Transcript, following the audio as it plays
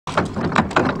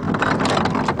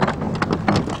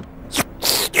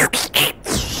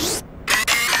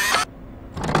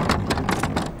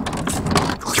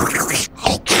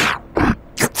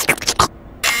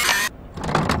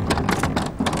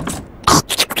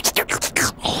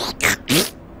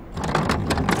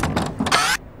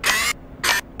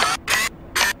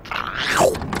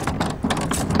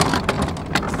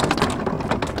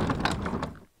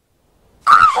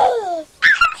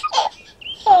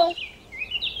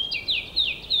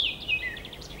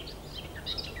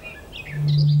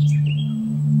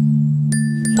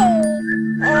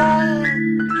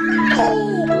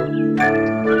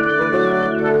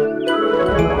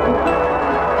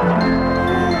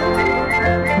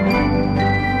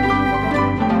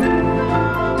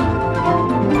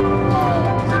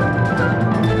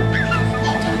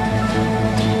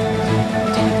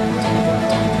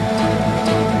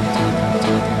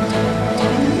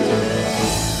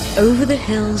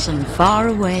hills and far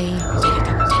away,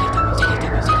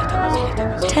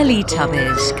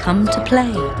 Teletubbies come to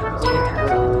play.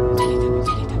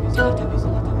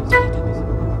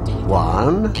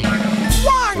 1, 2,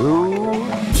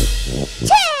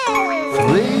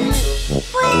 3,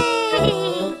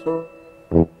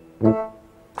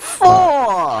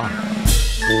 4.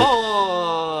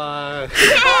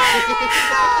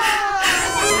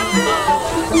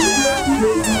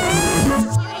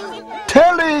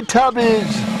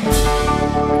 Teletubbies!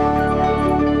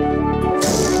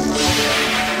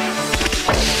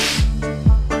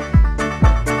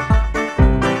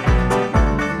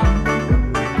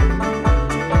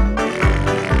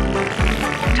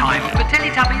 Time for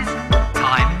Teletubbies.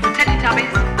 Time for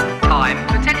Teletubbies. Time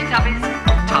for Teletubbies.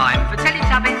 Time for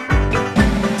Teletubbies.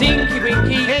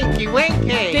 Tinky-Winky.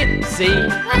 Tinky-Winky. Dipsy.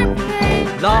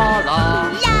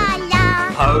 Laa-Laa.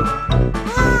 Laa-Laa. Ho.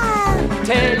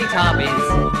 Teletubbies.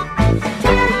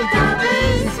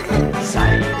 Teletubbies.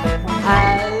 Say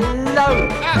hello.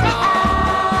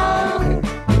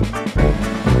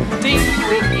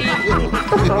 Tinky-Winky.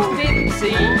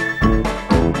 Dipsy.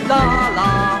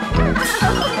 Laa-Laa.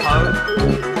 Ho.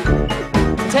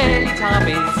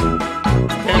 Teletubbies.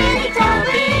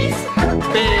 Teletubbies.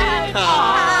 Big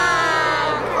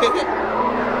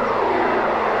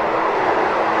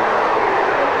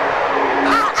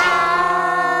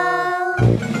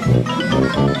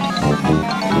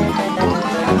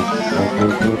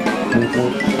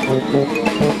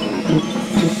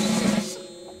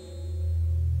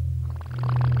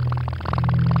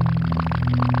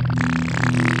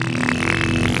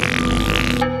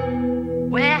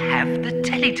Where have the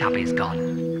Teletubbies gone?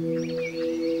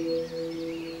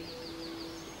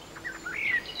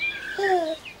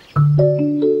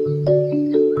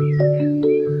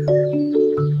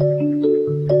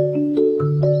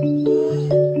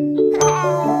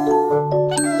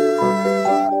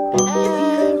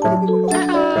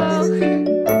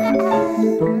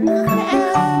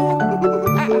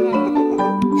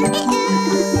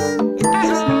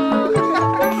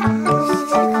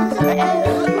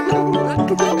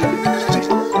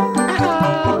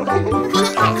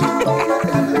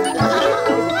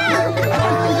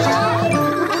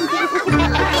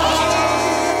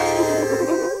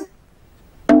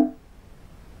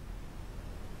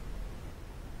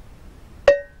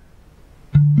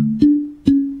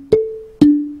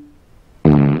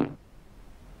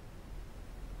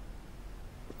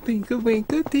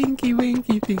 Tinkle-winkle,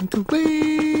 tinky-winky,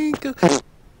 tinkle-winkle.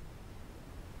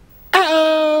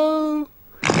 Uh-oh!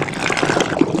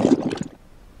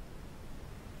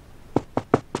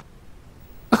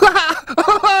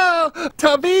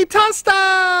 Tubby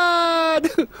Tustad!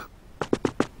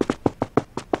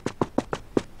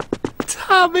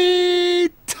 Tubby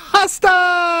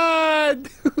Tustad!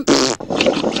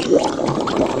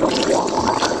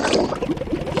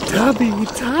 Tubby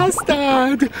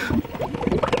Tustad!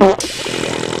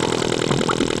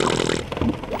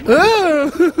 Oh!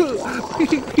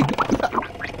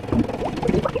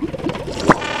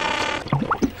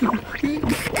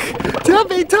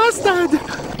 Tubby Tustad!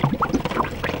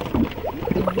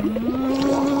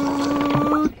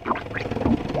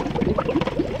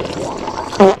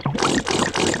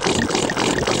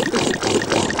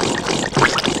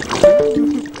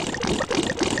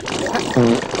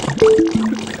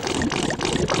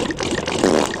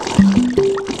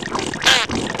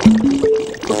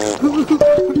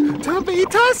 Tubby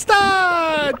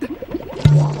Tustad!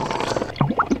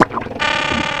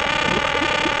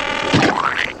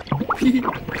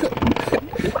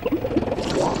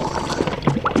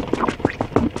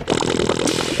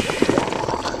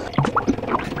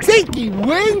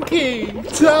 Tinky-Winky!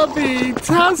 Tubby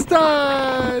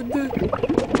Tustad!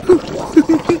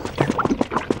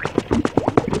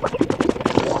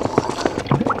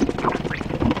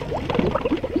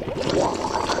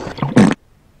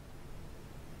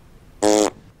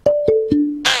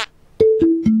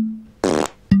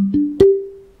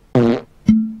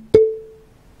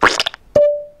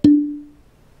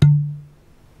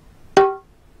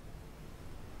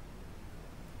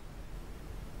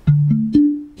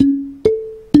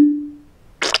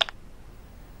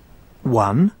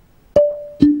 One,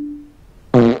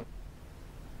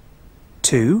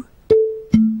 2,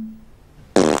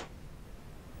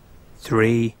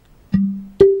 3,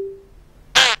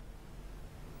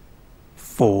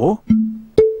 4,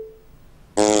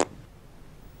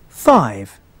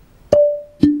 5.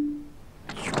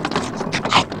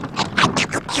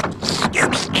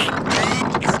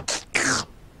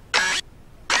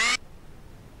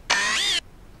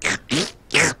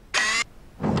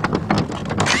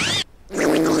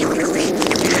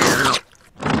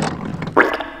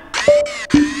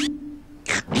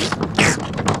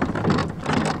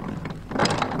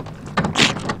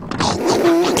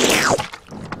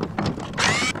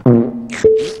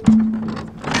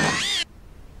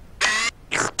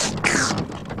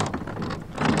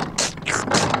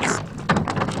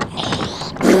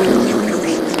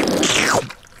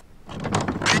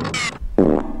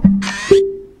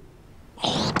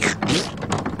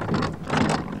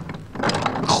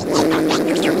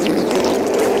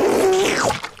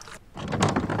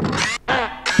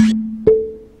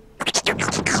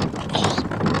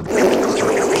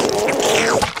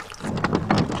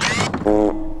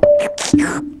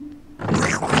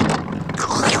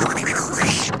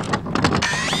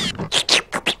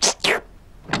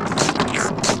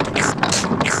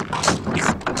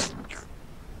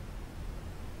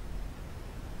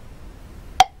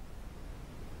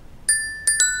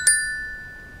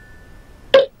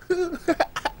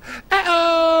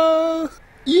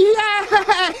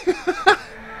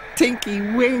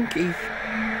 Tinky-Winky.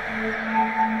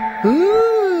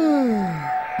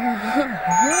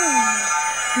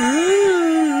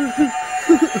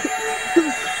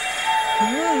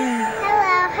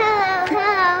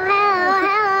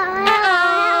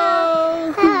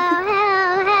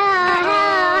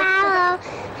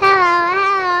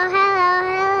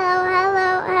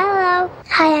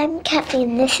 Hi, I'm Kathy,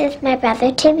 and this is my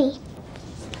brother Timmy.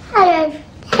 Hello.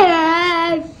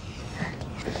 Hello.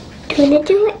 Do you want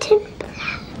to do it, Tim?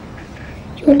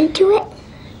 You want to do it?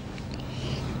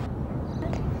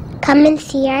 Come and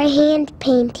see our hand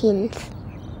paintings.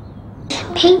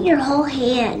 Paint your whole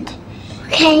hand.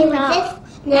 Okay, now.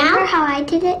 Remember how I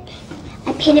did it?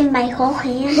 I painted my whole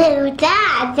hand.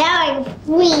 That was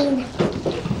green.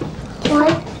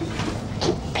 What?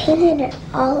 Keep painting it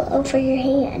all over your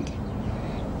hand.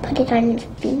 Put it on your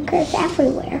fingers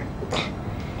everywhere.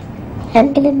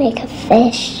 I'm gonna make a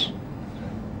fish.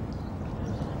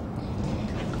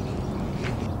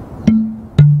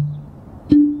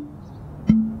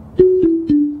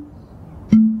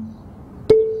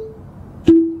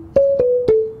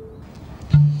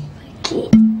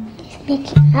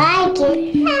 I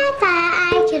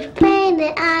can paint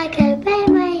it. I can paint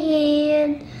my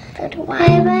hand. But why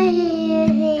my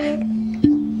hand?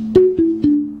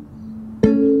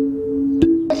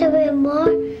 Was a bit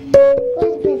more.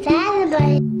 Was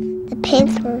that? The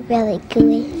paints were really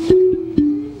gooey.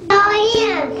 Oh, I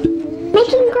am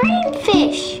making green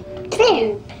fish.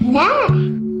 There. That.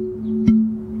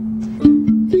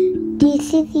 Do you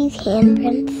see these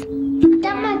handprints?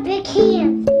 They're my big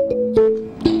hands.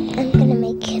 I'm gonna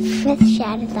make a fish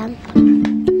out of them.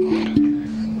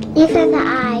 These are the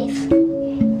eyes.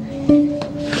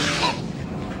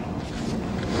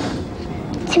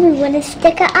 Do we want to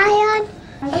stick an eye on?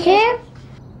 Here?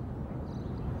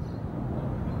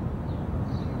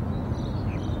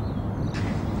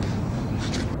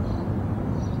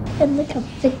 And look how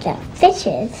big that fish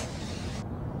is.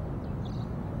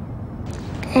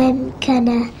 I'm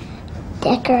gonna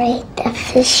decorate the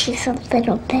fishes a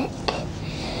little bit.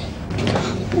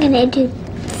 I'm gonna do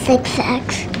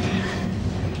zigzags.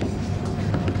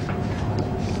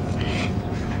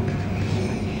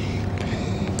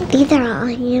 These are all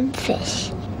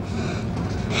handfish.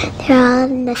 They're all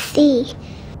in the sea.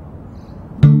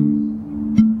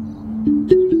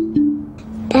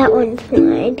 That one's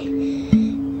mine.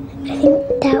 I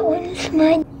think that one's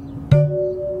mine.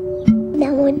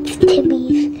 That one's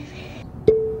Timmy's.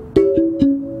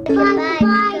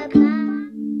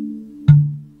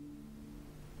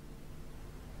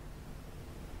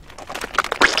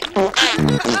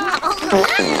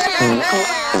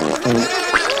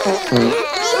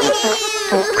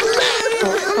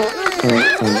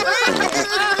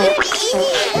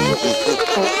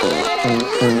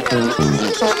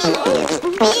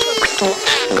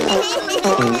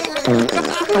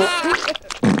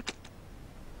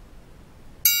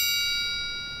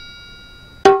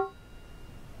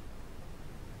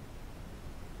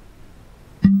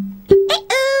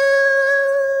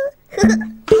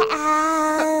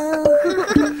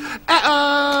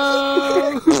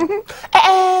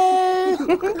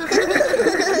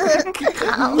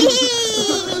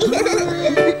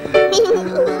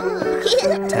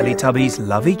 Teletubbies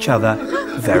love each other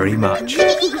very much.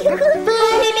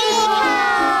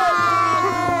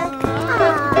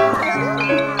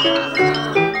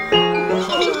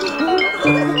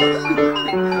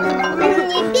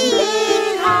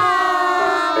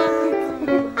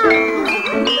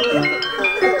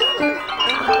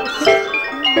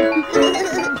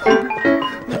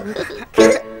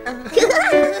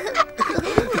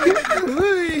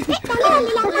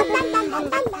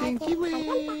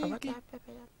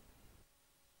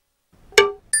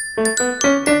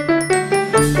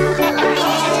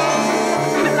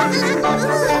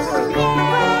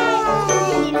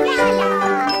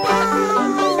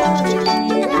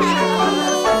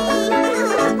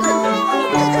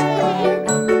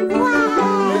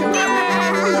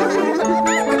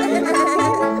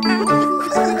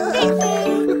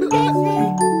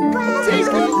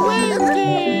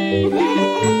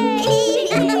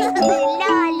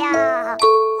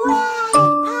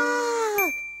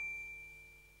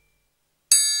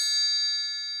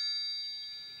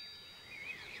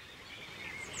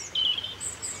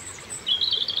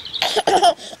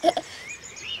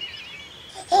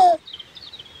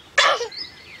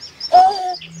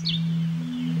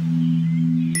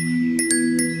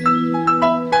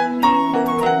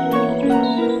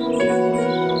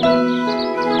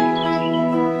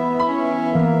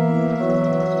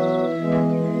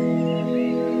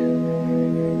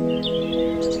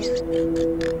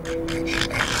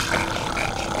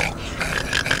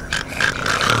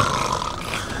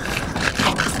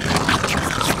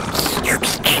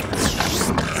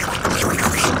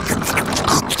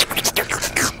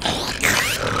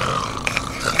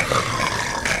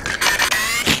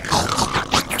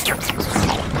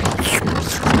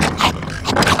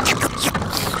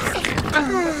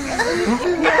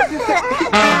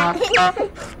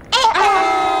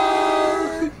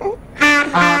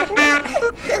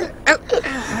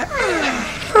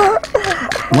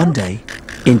 One day,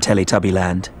 in Teletubby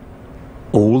Land,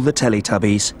 all the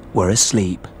Teletubbies were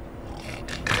asleep.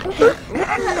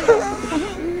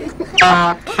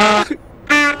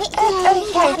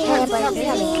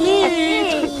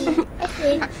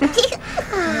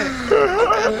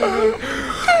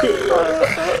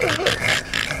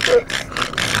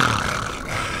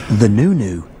 The Noo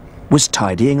Noo was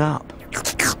tidying up.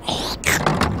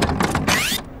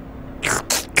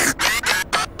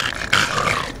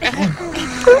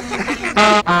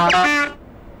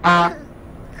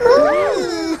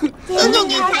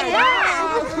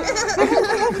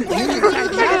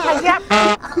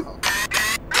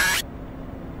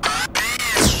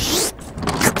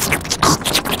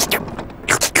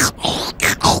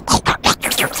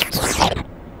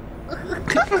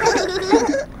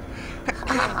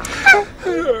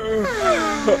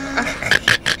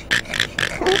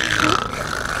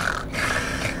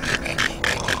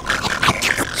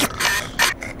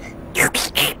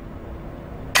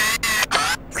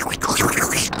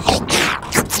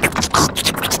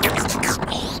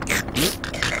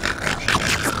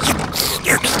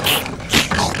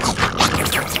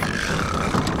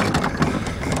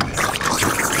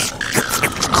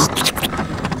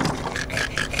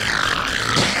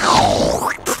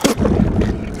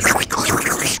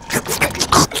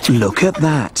 Look at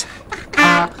that.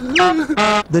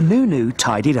 The Noo Noo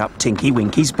tidied up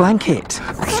Tinky-Winky's blanket.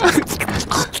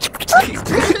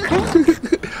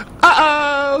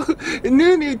 Uh-oh!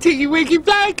 Noo Noo, Tinky-Winky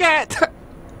blanket!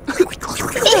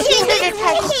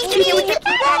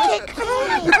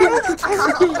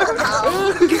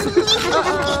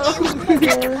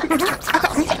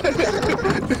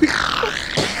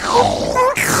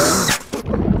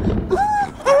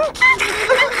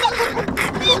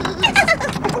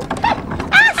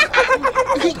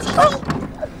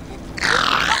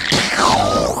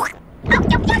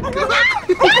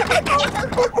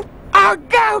 Oh,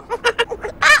 go!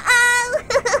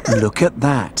 Look at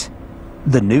that.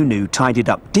 The Noo Noo tidied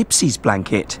up Dipsy's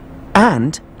blanket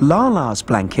and Laa-Laa's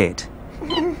blanket.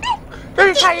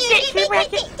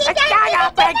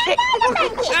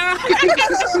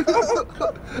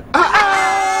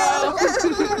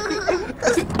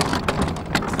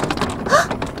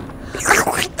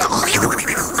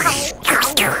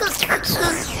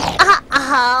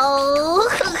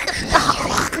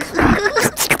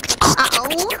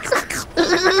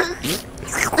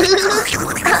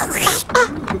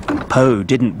 Po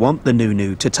didn't want the Noo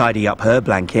Noo to tidy up her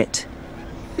blanket.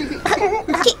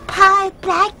 Pie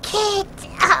blanket.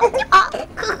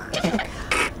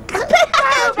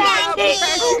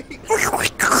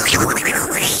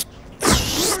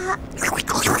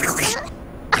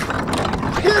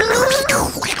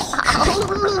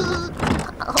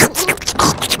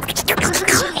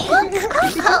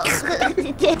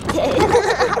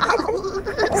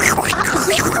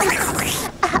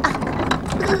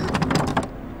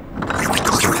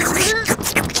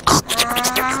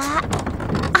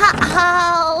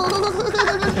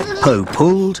 Po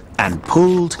pulled and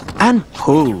pulled and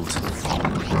pulled.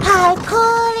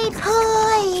 Pulley,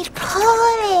 pulley,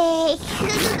 pulley.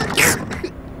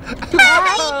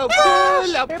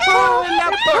 Pull up, pull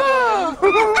up,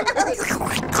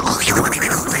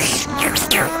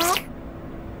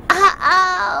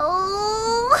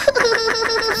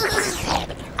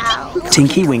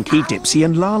 Tinky-Winky, Dipsy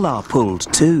and Laa-Laa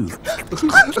pulled too.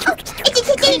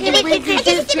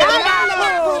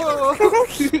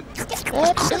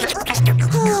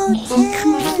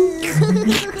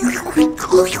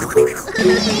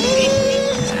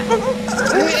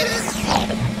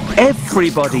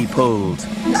 Everybody pulled.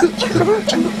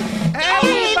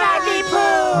 Everybody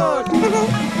pulled!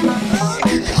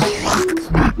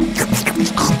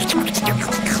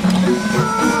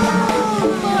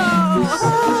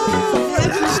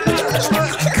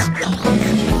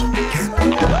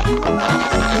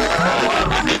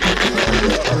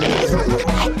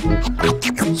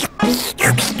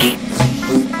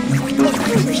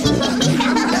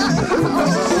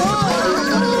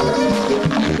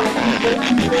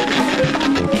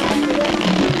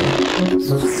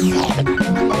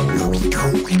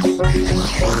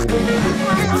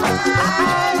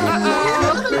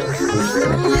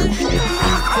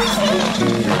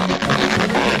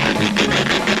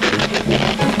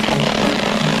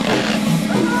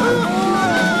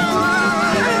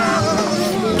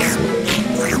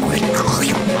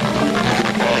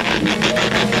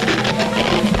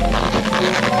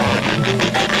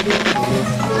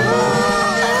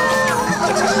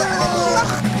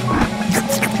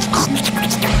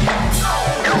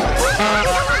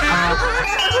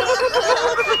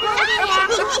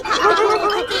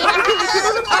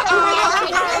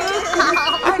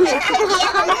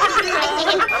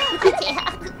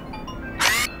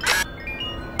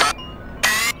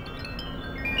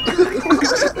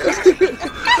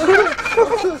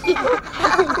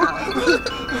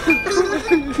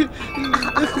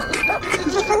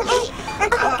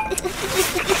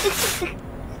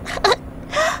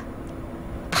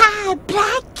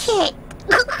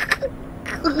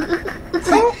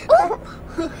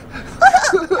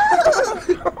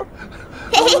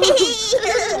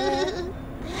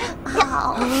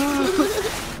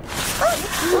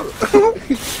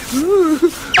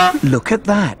 Look at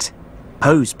that.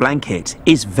 Poe's blanket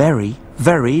is very,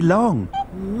 very long.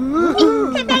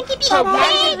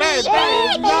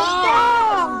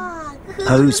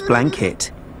 Poe's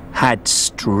blanket had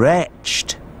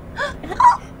stretched.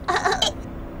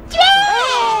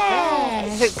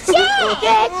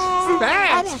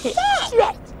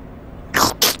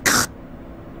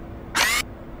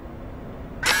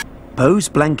 Poe's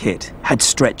blanket had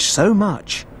stretched so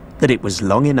much that it was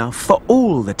long enough for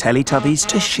all the Teletubbies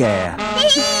to share.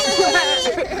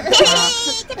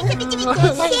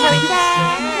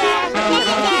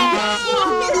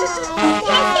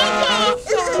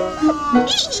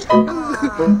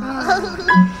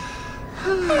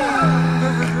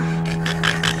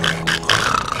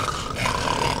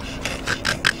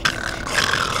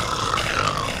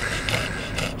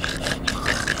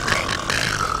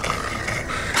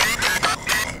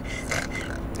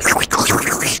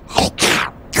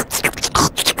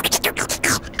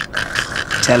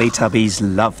 Teletubbies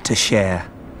love to share.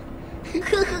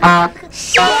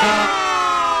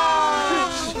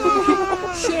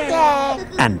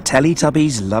 And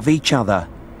Teletubbies love each other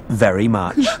very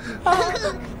much.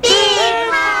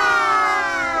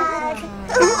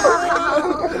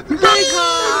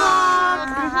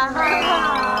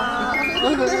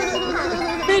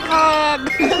 Big hug!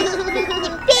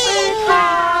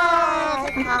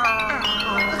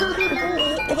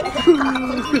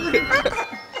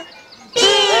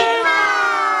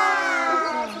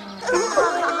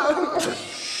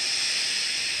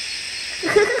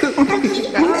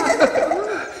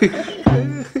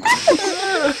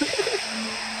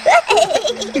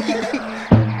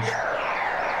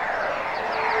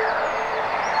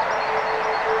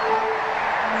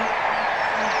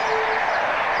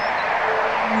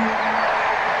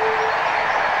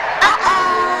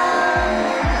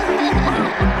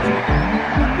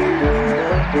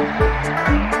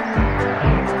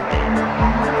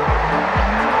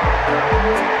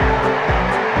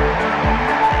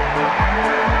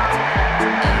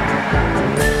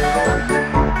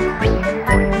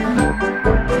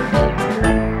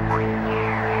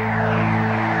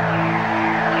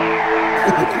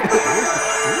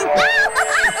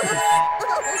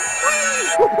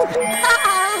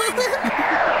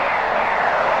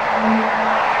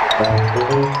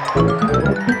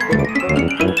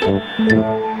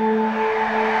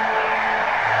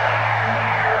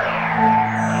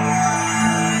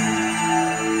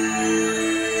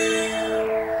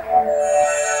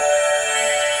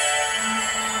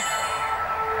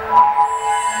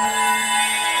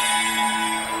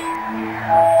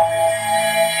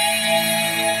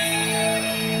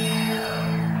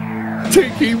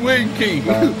 Tinky-Winky!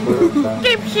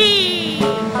 Dipsy!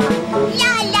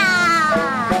 Laa-Laa!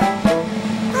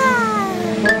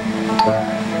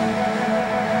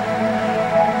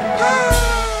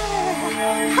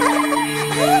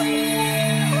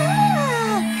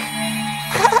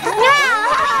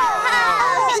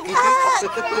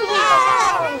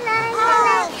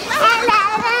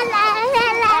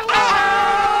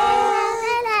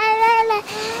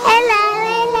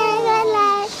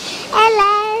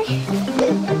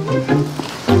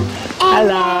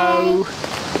 Hello.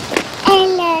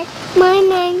 Hello, my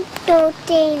name's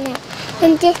Dordina,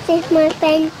 and this is my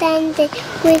friend Dandy.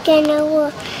 We're gonna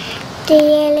watch the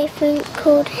elephant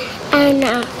called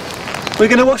Anna. We're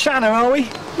going to watch Anna, are we?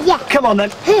 Yeah. Come on then.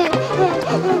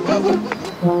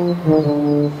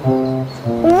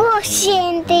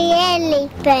 Washing the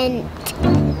elephant.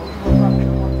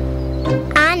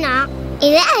 Anna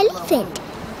is an elephant.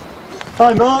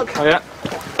 Hi, Mark. Oh, yeah.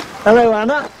 Hello,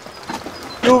 Anna.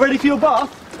 You all ready for your bath?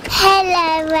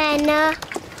 Hello, Anna.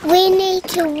 We need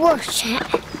to wash it.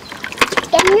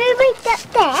 Can you reach up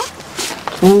there?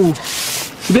 Ooh,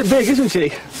 she's a bit big, isn't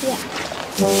she? Yeah.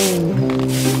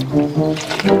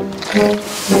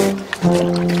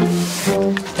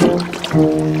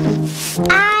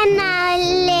 Anna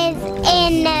lives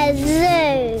in a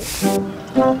zoo.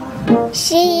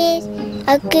 She is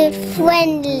a good,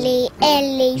 friendly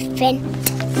elephant.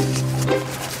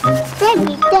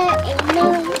 Very dirty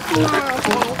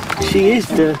nowadays. She is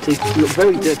dirty. She's got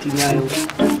very dirty nails.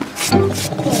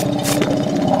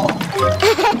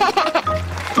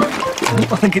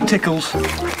 I think it tickles.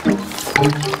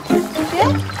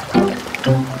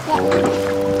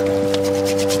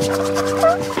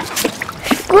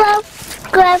 Scrub,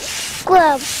 scrub,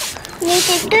 scrub. Need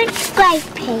a good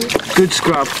scraping. Good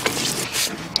scrub.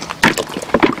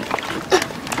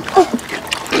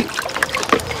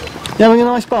 You having a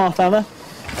nice bath, Anna?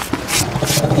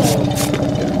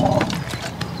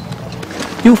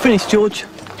 You all finished, George?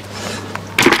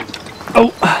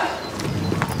 Oh.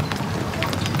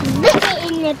 Look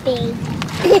it in the be.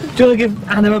 Do you want to give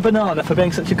Anna a banana for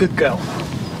being such a good girl?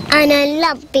 And I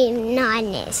love being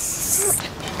honest.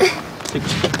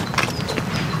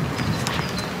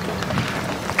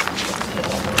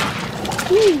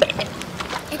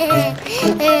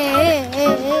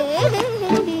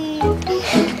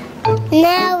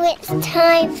 Now it's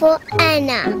time for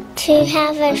Anna to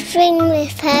have a swing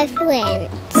with her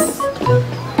friends.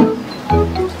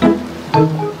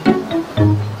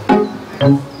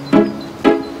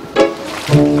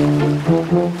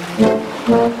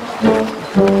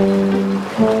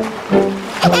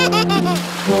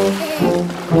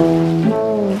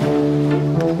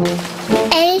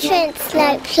 Elephants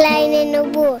like playing in the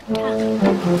water.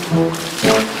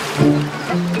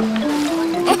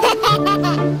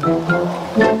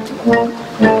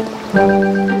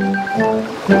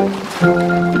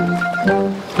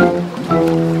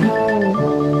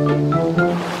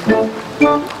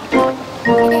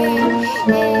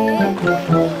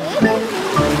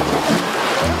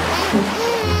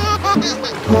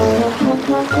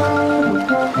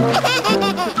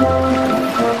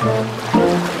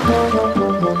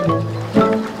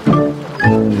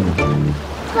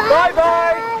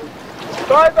 Bye-bye!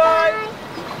 Bye-bye!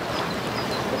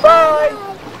 Bye!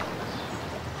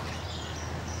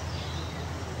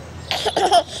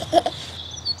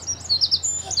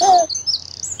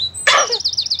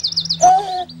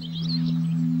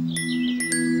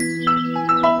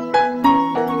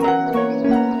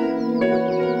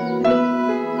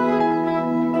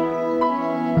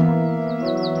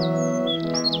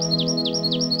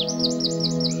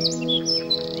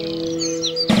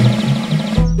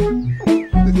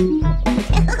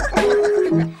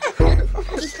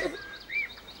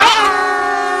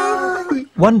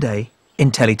 One day, in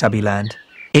Teletubby Land,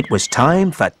 it was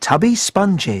time for Tubby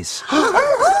Sponges.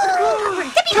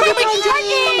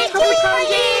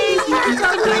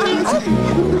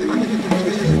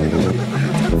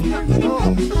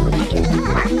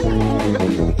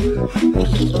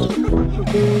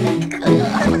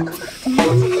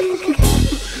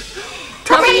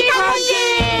 Tubby Pudgy!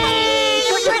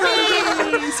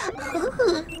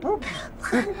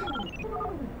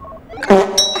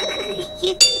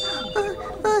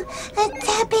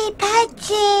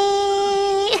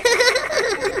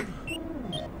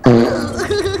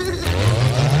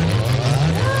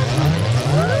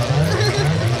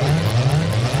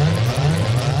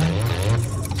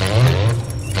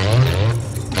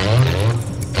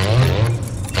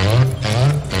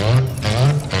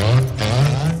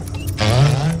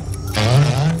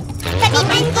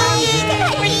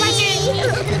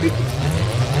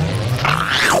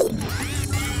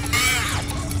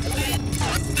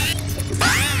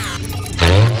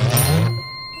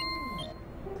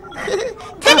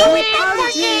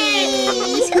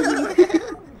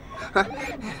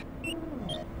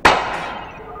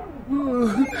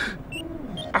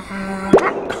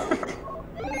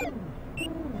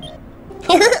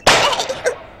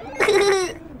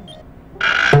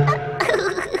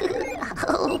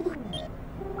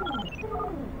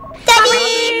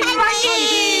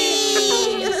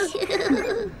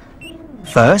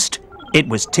 First, it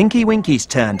was Tinky-Winky's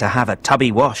turn to have a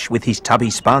tubby wash with his tubby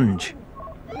sponge.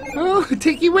 Oh,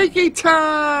 Tinky-Winky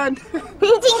turn!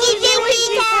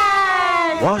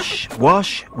 Wash,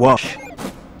 wash, wash.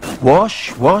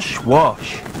 Wash, wash,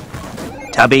 wash.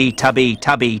 Tubby, tubby,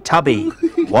 tubby, tubby.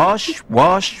 Wash,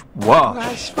 wash, wash.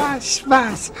 Wash, wash,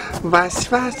 wash.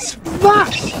 Wash, wash,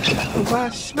 wash.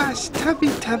 Wash, wash, tubby,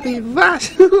 tubby,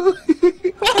 wash.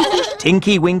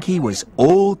 Tinky-Winky was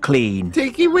all clean.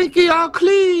 Tinky-Winky all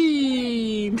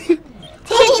clean!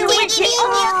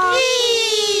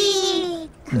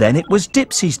 Then it was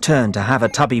Dipsy's turn to have a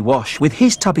tubby wash with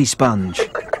his tubby sponge.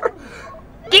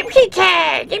 Dipsy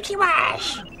turn! Dipsy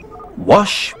wash!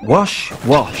 Wash, wash,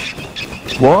 wash.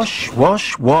 Wash,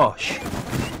 wash, wash.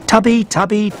 Tubby,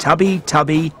 tubby, tubby,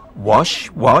 tubby. Wash,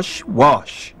 wash,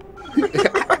 wash.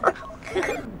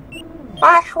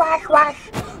 Wash, wash, wash!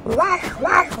 Wash,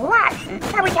 wash, wash!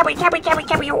 Tubby, tubby, tubby, tubby,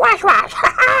 tubby, wash, wash!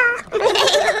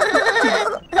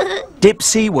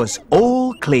 Dipsy was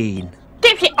all clean.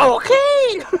 Dipsy all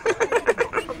clean!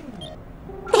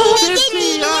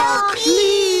 Dipsy all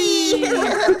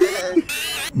clean!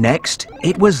 Next,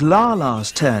 it was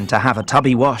Laa-Laa's turn to have a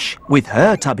tubby wash with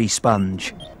her tubby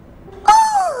sponge.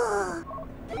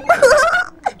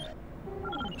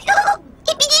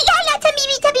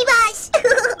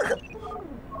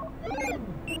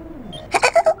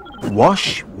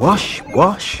 Wash, wash,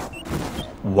 wash.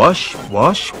 Wash,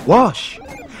 wash, wash.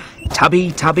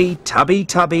 Tubby, tubby, tubby,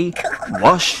 tubby.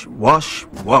 Wash, wash,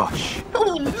 wash.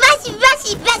 Washi,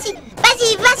 washi, washi, washi,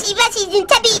 Rushy,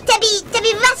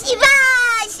 tubby, rushy,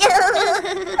 rush!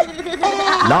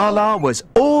 Laa-Laa was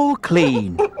all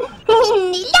clean.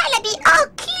 Laa-Laa be all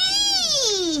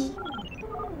clean!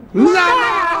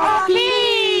 Laa-Laa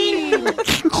clean!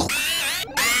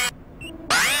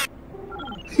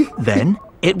 Then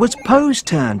it was Po's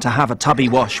turn to have a tubby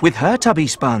wash with her tubby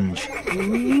sponge.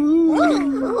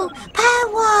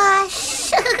 Power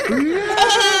wash!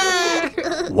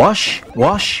 Wash,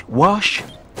 wash, wash.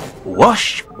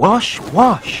 Wash, wash,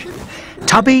 wash.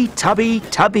 Tubby, tubby,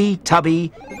 tubby,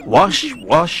 tubby. Wash,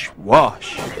 wash,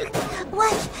 wash.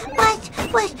 Wash,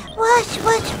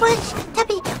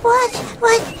 tubby,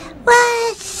 wash.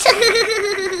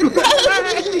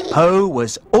 Po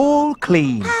was all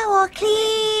clean. Power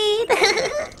clean!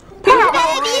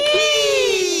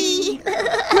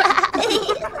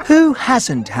 Who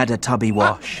hasn't had a tubby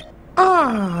wash?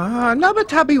 Number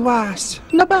tubby wash.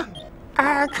 Number.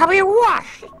 Tubby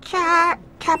wash.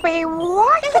 Tubby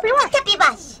wash. Tubby wash. Tubby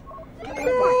wash!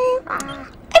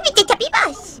 Everything tubby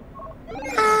wash!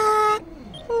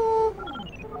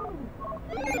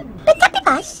 But tubby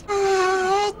wash?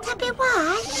 Tubby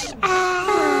wash?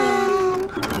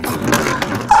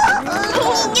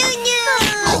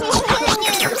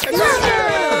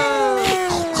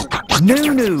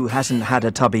 Noo Noo hasn't had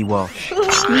a tubby wash.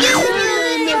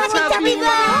 Tubby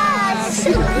wash!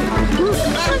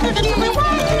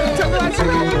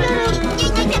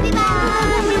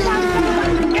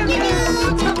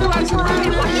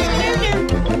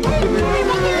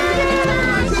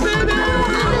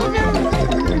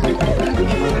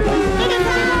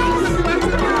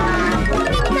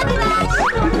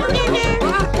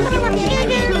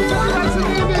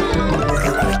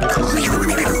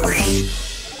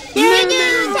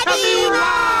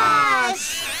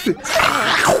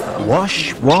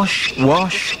 Wash, wash,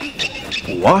 wash.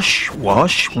 Wash,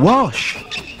 wash, wash.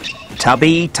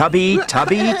 Tubby, tubby,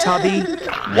 tubby, tubby.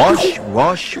 Wash,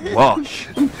 wash, wash.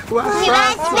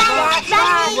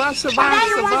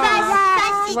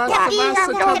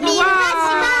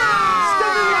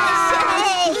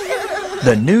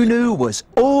 The Noo Noo was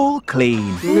all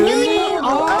clean.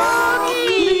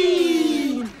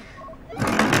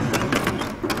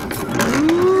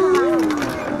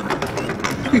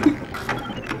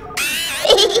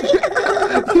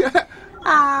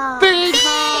 Big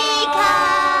hug!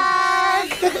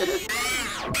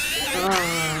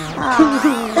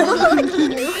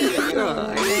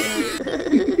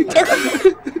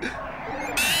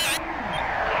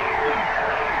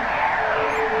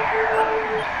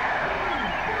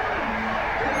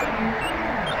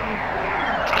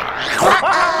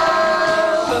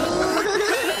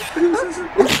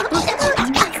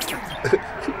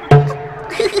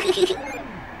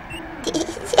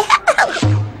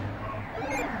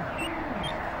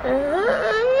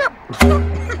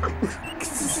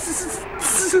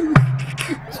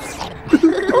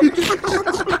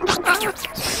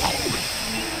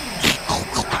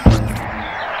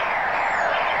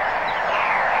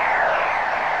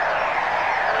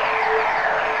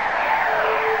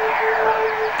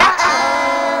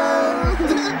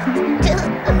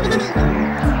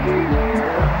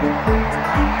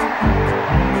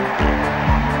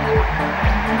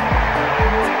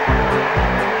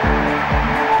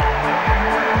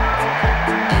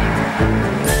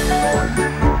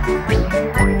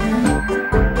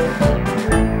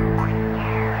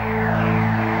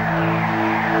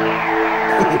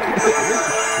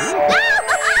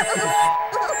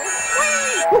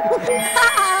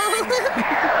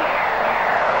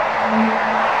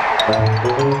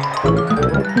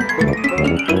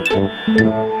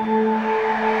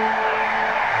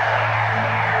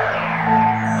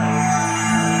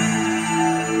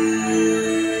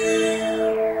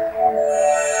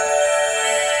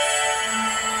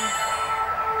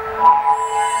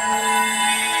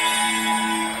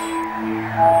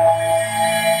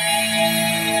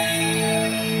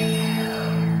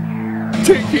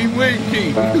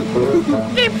 Tinky-Winky.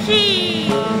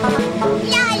 Dipsy.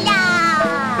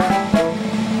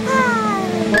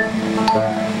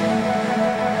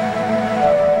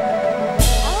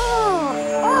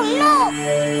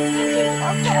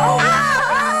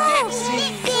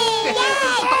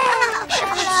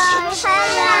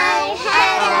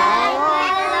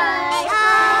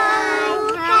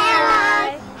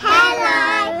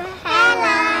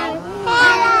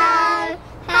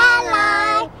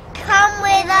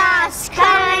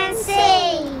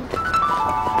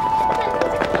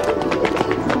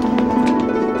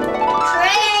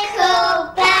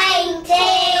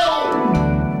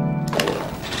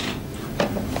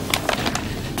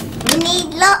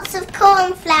 Lots of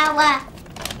corn flour.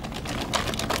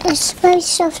 It's very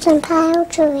soft and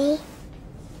powdery.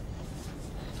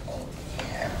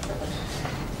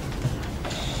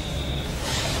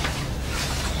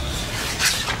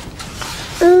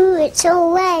 Ooh, it's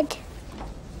all red.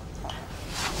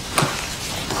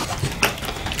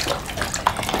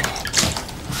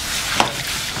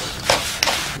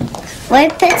 We're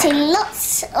putting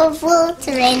lots of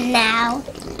water in now.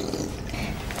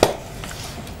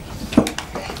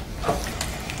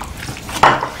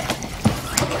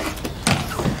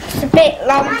 It's a bit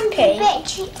lumpy.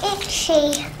 It's a bit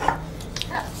itchy.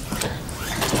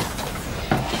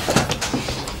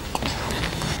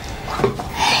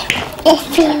 It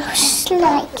feels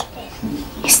like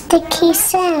a sticky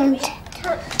sand.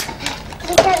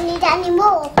 We don't need any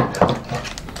more.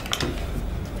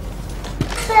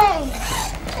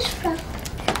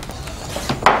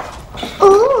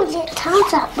 Ooh, it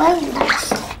turns out very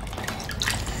nice.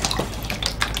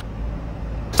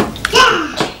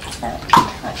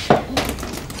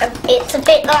 It's a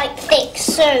bit like thick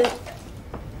soup.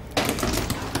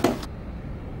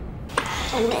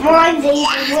 Mine's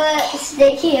even worse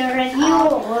stickier than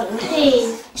your one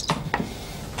is.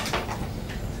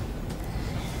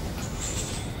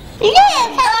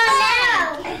 Look,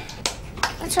 now!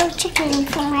 It's all chicken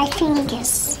from my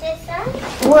fingers.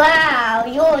 Wow,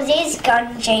 yours is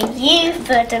spongy. You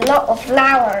put a lot of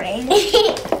flour in.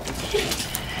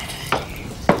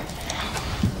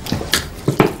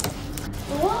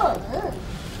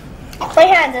 We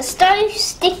had the stove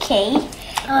sticky.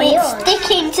 It's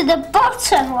sticking to the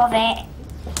bottom of it.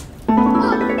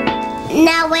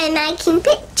 Now we're making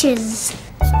pictures.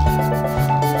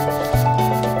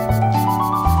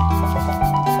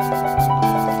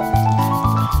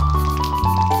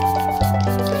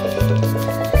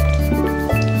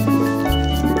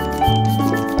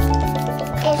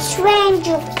 It's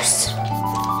raindrops.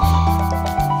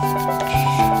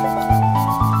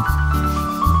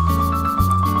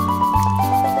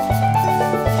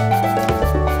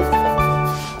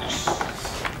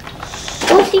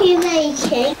 What are you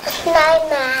making?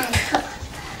 Snowman.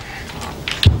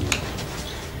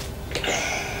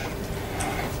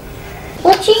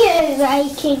 What are you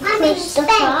making, I'm in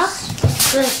Christopher?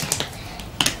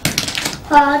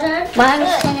 Pardon?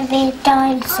 Mine's going to be a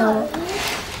dinosaur.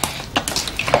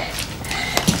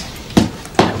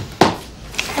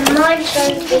 And mine's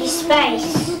going to be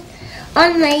space.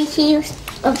 I'm making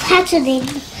a pattern in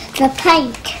the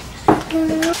paint.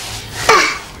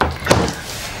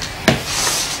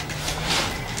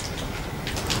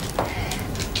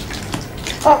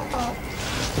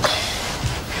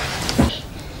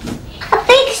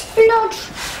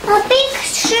 A big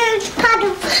huge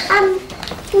paddle,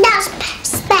 that's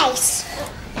space.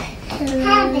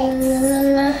 Have it.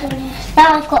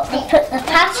 Now I've got to put the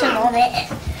pattern on it.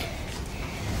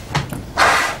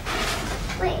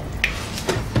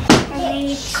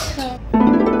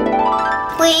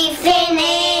 We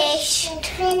finished.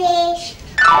 Finished.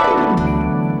 Bye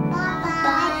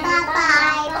bye bye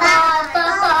bye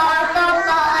bye bye bye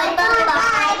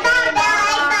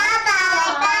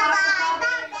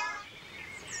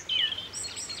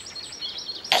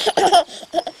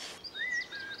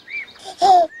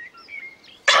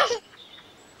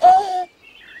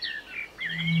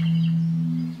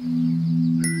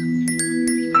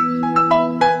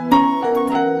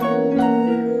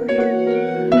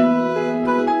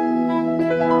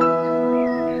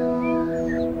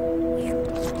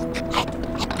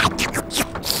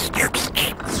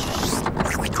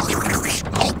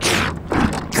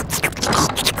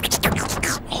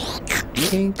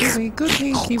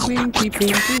Tinky-Winky, Tinky-Winky,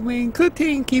 Tinky-Winky,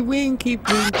 Tinky-Winky, Tinky-Winky.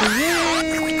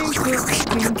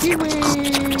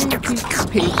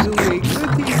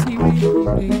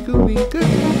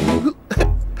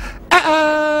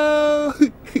 Uh-oh!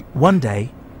 One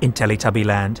day, in Teletubby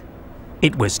Land,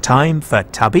 it was time for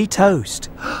Tubby Toast.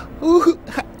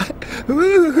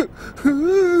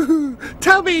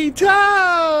 Tubby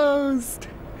Toast!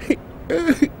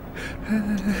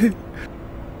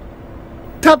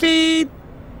 Tubby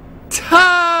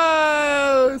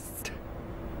Toast!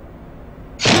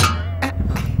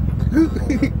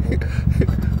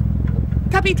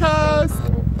 Tubby Toast!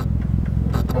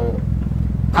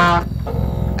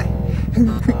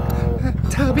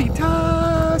 Tubby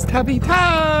Toast! Tubby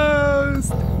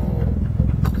Toast!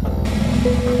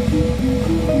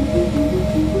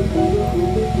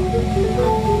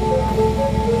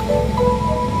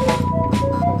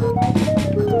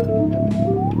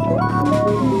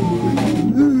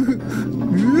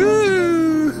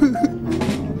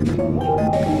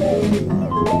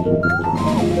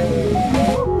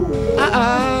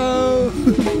 Uh-oh!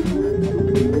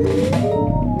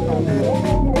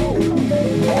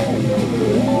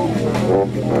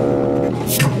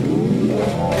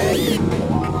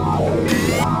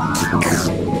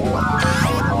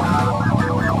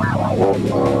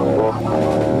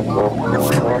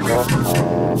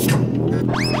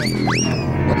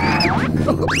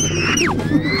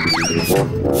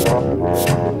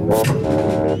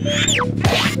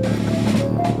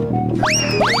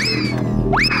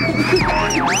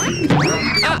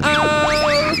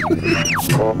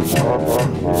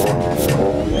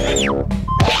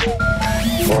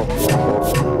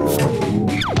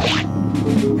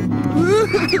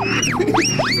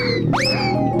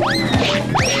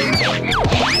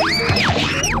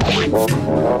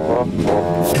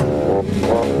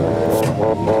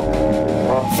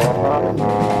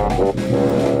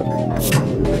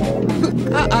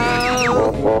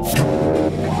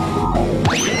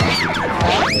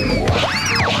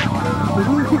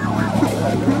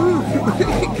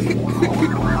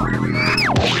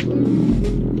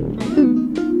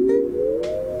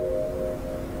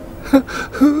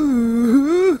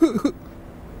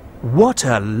 What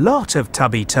a lot of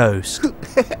tubby toast!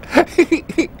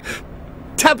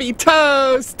 Tubby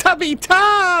toast! Tubby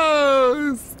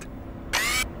toast!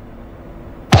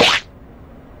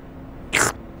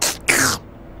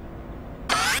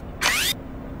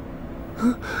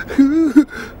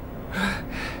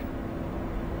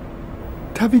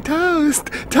 Tubby toast!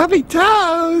 Tubby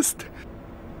toast!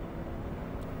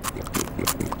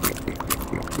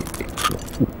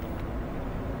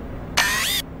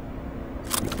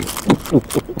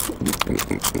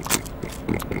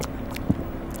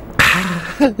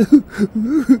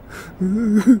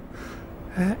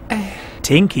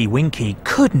 Tinky-Winky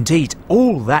couldn't eat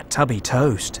all that tubby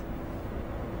toast.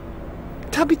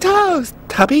 Tubby toast!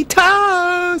 Tubby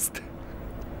toast!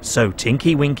 So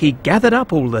Tinky-Winky gathered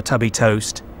up all the tubby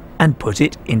toast and put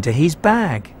it into his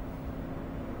bag.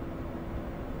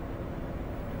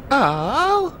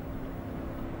 Oh!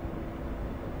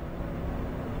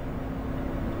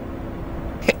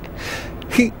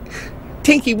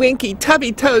 Tinky-Winky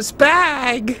Tubby Toast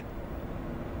bag!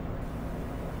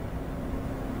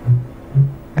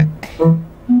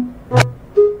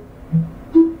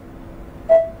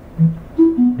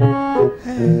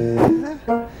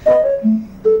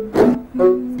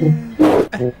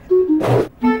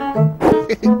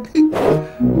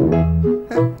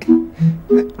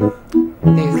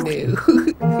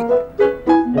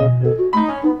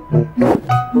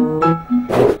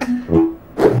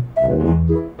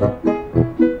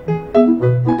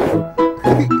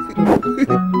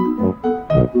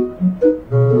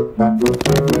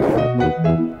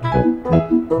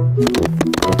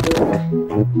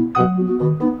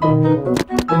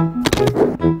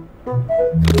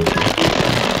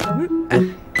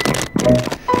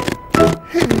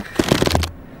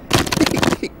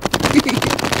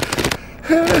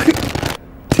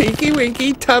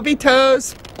 Tinky-Winky Tubby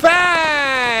Toast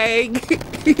bag!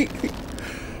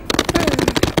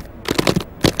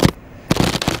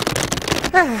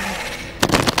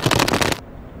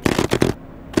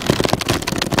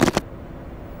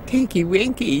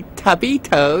 Tinky-Winky Tubby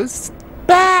Toast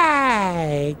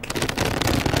bag!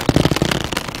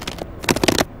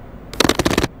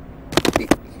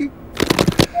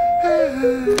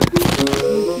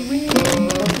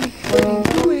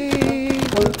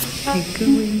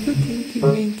 Tinky-Winkle,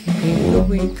 Tinky-Winky,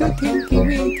 Tinky-Winkle,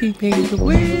 Tinky-Winky,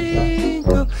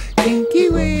 Tinky-Winkle,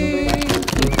 Tinky-Winky,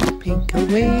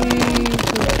 Tinky-Winkle,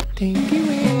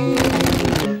 Tinky-Winkle,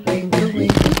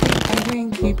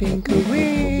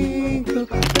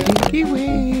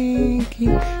 Tinky-Winky,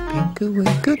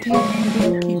 Tinky-Winkle, Tinky-Winky, Tinky-Winkle, Tinky-Winky,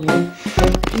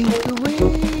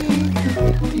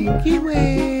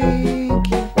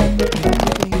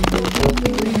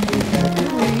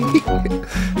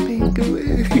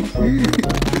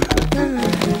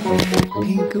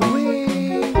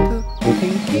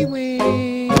 Tinky-Winky.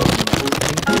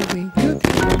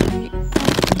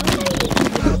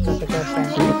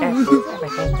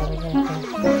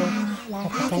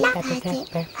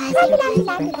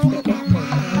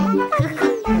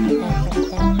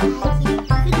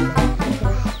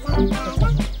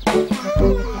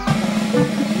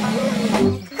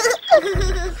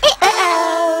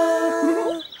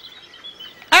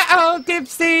 Uh-oh,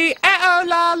 Dipsy! Uh-oh,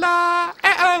 Laa-Laa!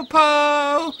 Uh-oh,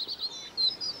 Po!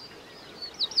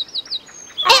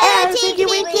 Uh-oh,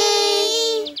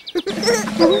 Tinky-Winky!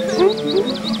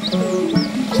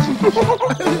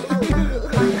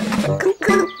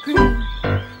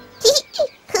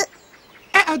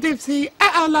 Uh-oh, Dipsy!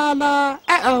 Uh-oh, Laa-Laa!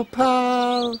 Uh-oh,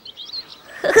 Po!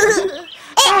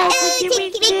 Uh-oh,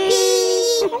 Tinky-Winky!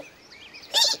 Ooh!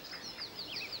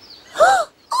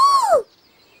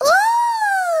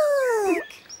 Look!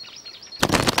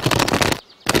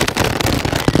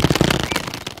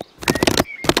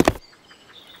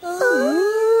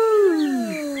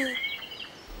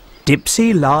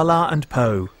 Dipsy, Laa-Laa and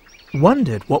Po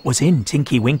wondered what was in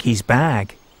Tinky-Winky's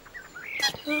bag.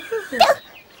 Ooh!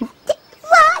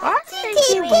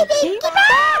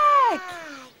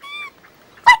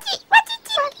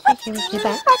 Tinky-Winky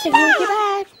back. Tinky-Winky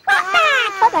back.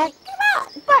 Back. Back.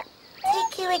 Back.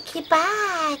 Tinky-Winky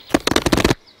back.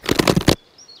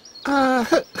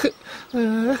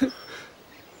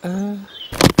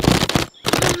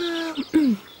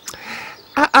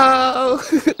 Uh-oh.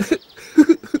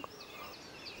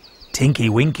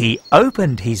 Tinky-Winky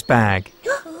opened his bag.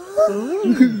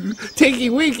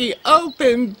 Tinky-Winky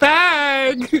open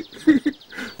bag.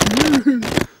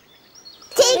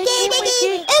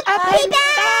 Tinky-Winky open bag.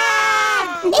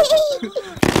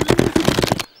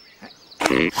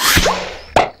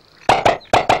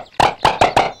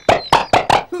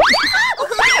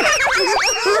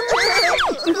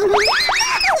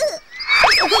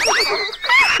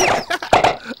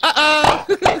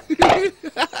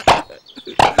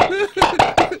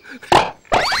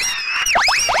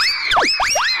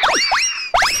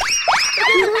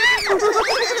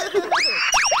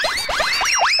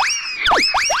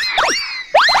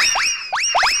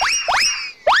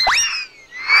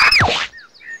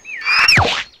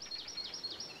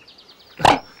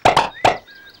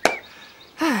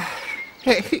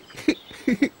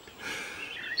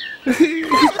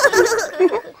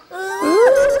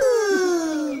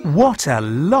 What a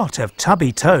lot of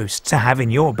tubby toast to have in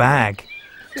your bag.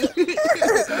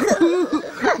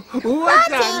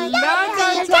 What a lot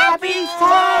of Tubby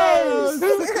toast!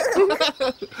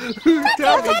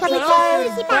 Tubby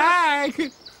toast bag!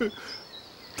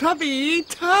 Tubby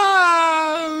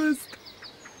toast!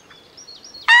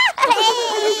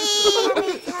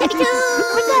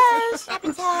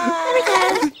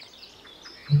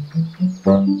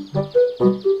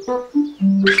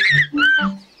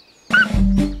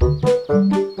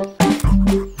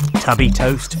 Tubby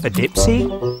toast for Dipsy.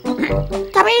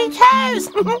 Tubby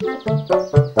toast.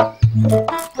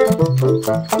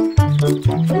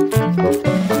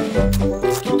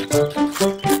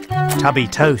 Tubby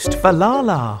toast for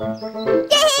Laa-Laa.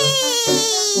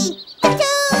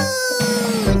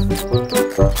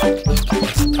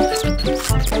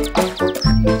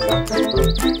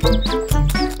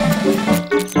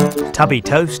 Tubby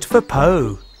toast for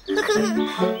Po.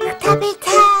 Tubby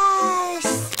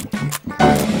toast.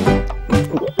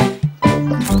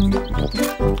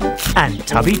 And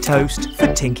tubby toast for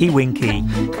Tinky-Winky.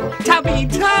 Tubby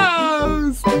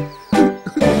toast!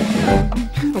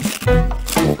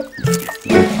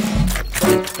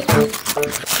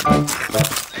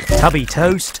 Tubby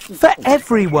toast for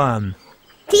everyone.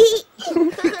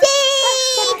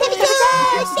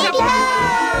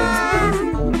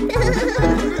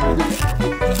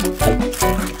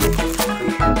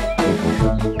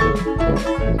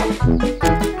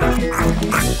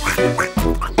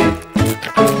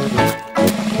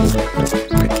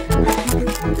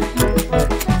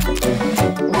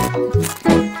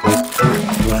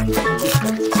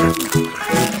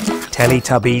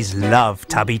 Teletubbies love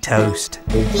tubby toast.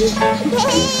 And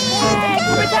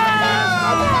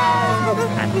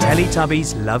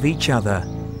Teletubbies love each other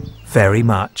very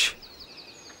much.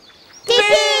 Big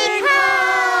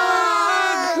hug!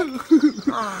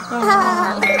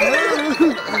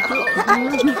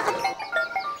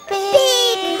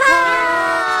 Big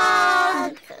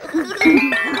hug!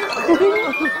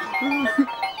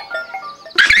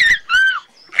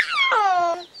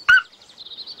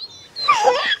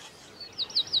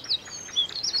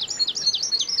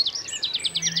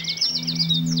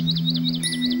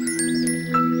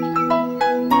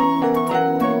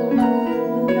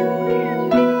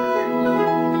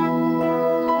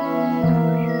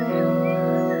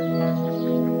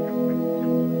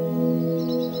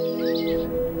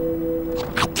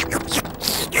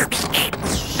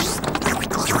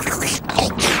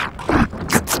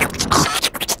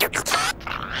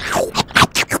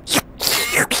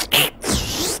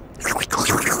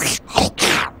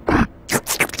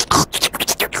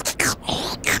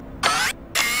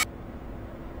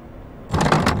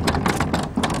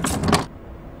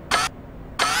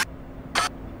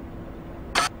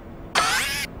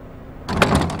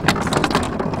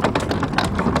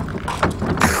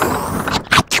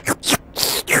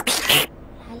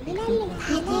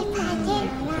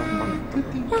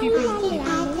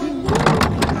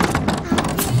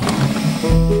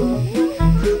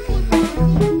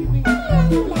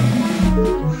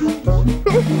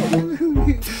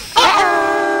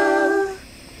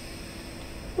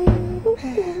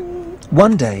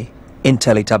 One day, in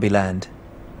Teletubbyland,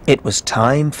 it was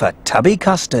time for tubby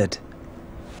custard.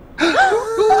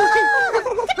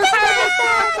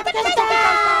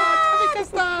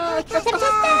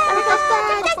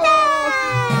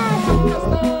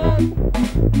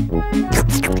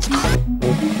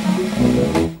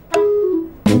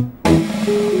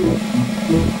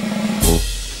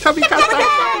 Tubby custard!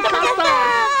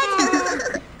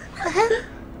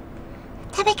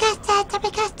 Tubby custard, tubby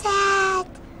custard.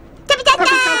 Tubby Tubby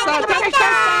custard, custard!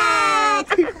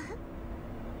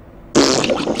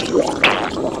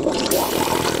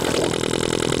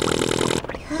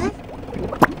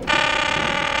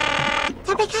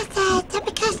 tubby custard. Tubby custard,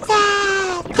 tubby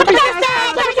custard. Tubby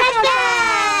custard, tubby custard.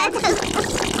 Tubby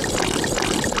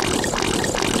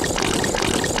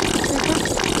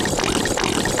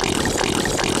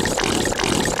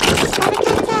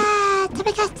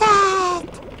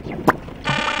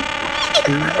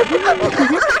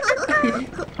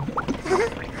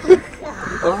custard.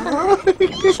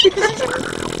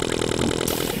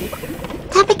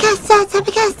 Tubby custard,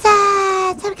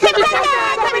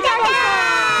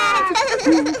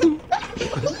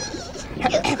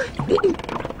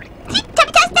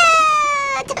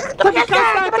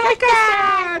 tubby custard.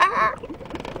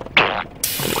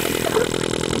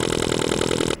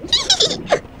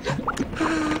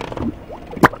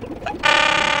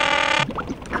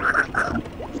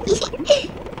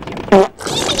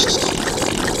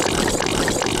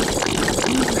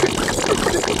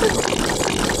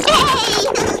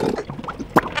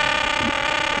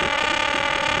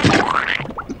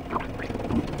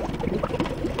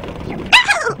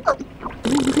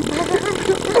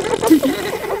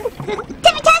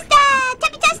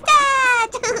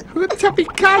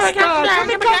 Tubby custard,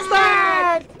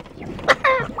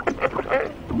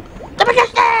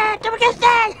 tubby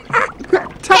custard.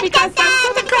 Tubby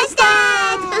custard.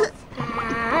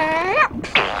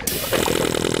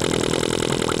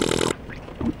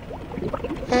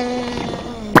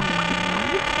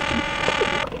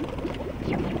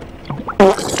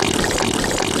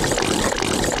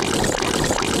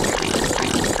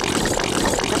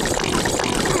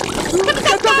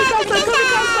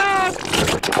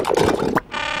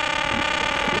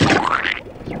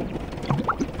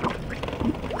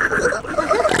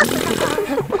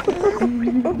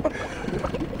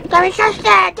 Tubby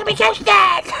custard! Tubby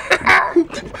custard!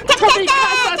 Tubby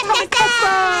custard! Tubby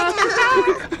custard!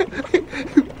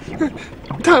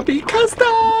 Tubby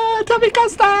custard, tubby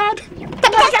custard.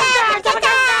 Tubby custard! Tubby custard.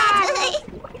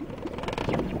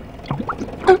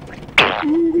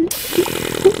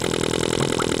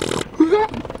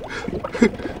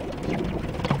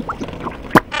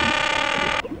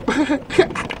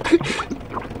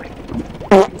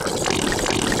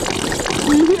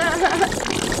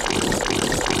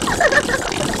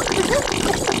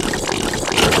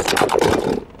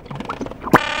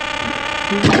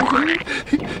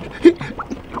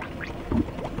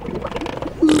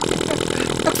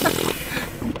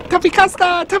 Tubby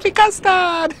custard, tubby custard. Tubby custard! Tubby custard! Tubby custard! Tubby custard! Tubby custard, tubby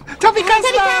custard. Tubby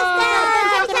custard!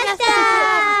 Tubby custard!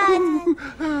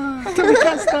 Tubby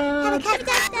custard! Tubby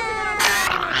custard!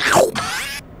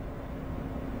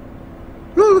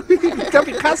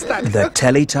 Tubby custard! The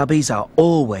Teletubbies are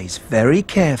always very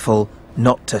careful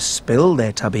not to spill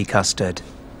their tubby custard.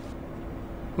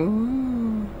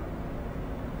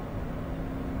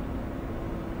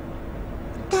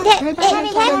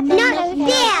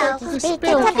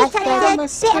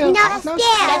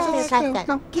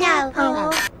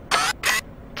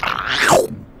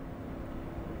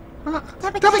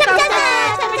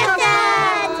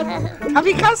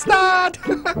 Tubby custard!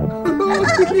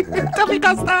 Tubby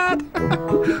custard!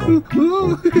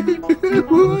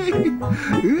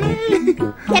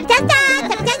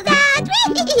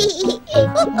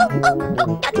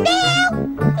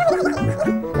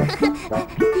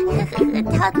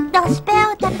 Don't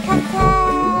spill, tubby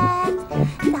custard.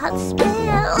 Don't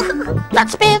spill. Don't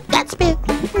spill, don't spill.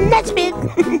 Let's spill.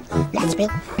 Let's spill.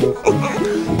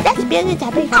 Let's spill the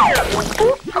tubby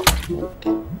custard.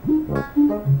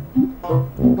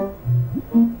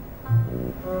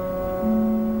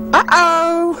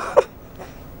 Uh-oh!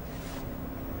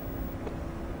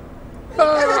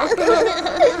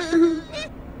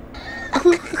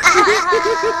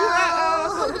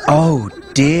 Oh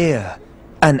dear,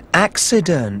 an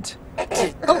accident.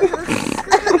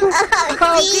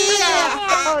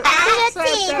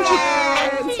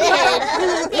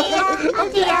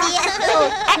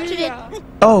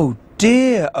 Oh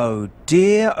dear, oh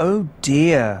dear, oh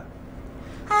dear.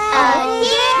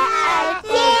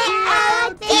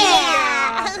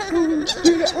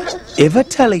 If a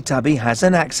Teletubby has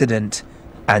an accident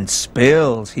and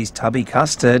spills his tubby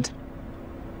custard,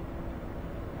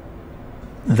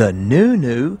 the Noo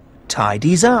Noo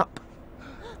tidies up.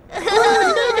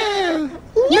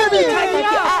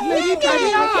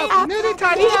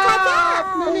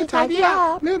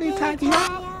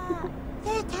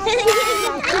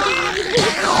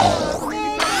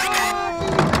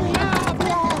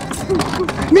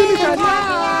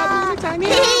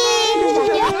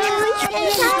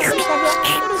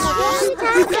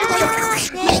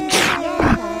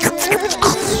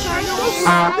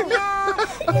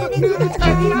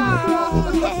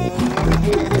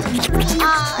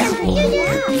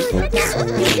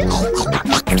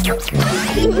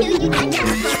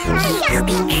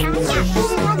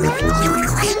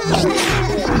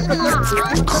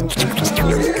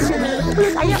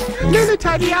 Noo Noo,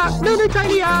 tidy up! Noo Noo,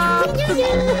 tidy up!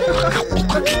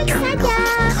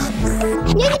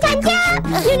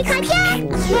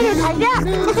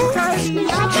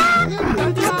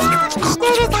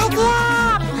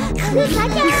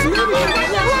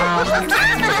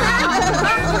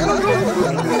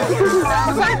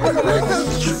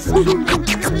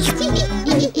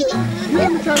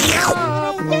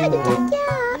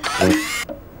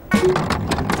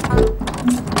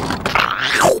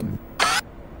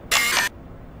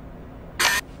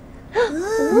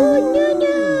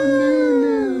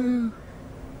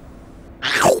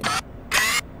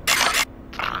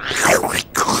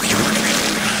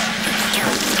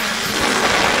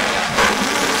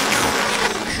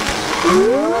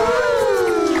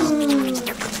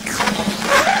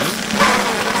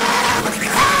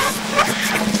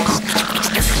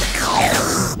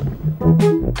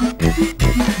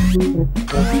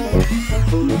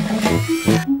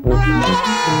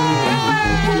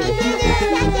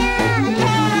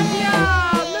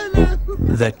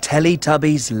 The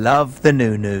Teletubbies love the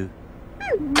Noo Noo.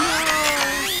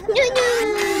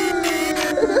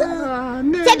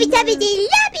 Tubby Tubby, they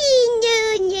love you,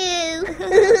 Noo Noo.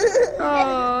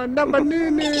 Oh, number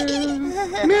Noo Noo.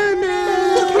 Noo Noo.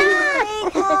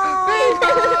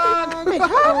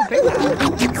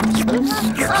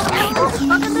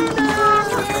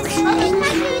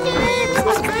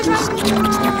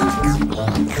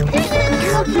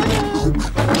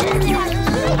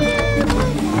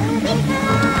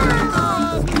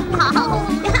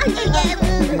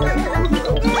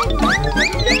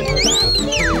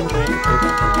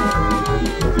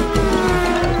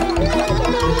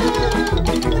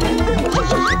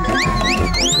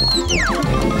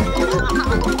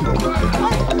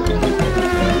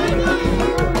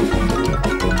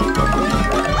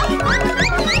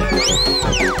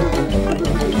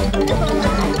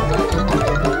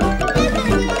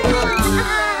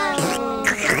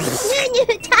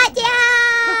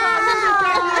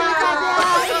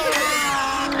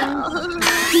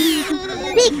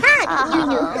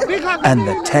 Big hug. And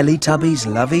the Teletubbies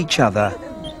love each other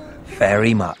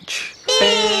very much.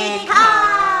 Big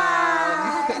hug!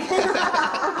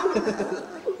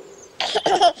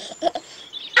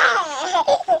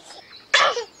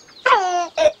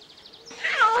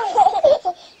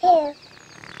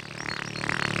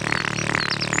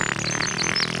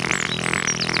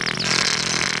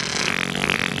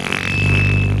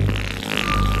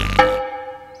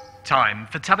 Time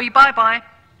for Tubby bye-bye.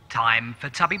 Time for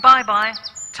Tubby bye-bye.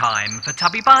 Time for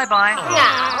Tubby bye-bye.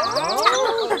 No.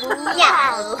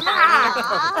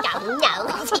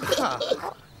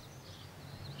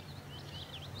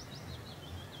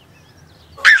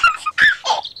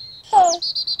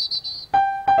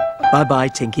 Bye-bye,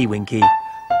 Tinky-Winky.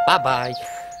 Bye-bye.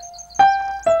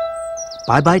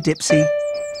 Bye-bye, Dipsy.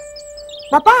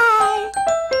 Bye-bye.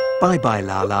 Bye-bye,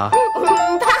 Laa-Laa.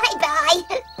 Bye-bye.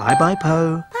 Bye-bye,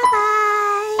 Po.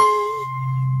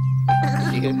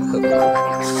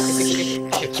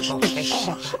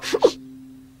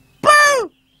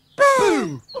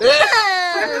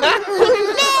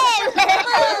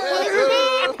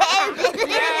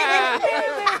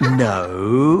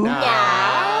 No.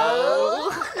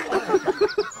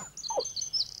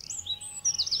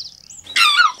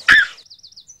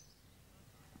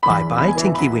 Bye-bye,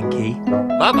 Tinky-Winky.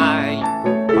 Bye-bye.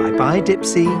 Bye-bye,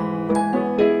 Dipsy.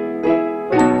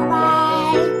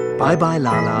 Bye-bye,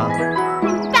 Laa-Laa.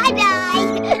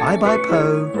 Bye-bye. Bye-bye, Po.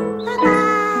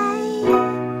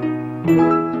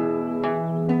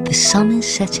 The sun is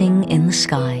setting in the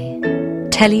sky.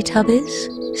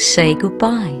 Teletubbies, say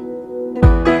goodbye.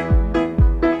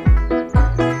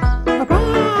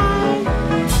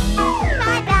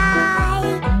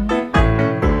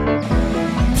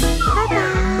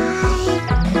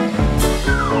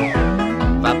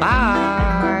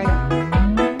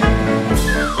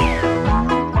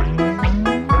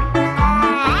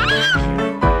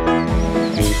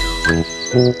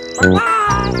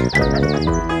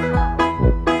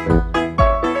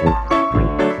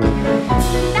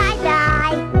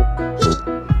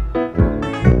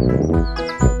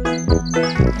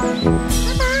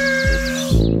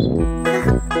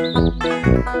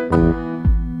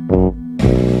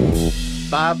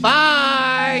 Bye-bye.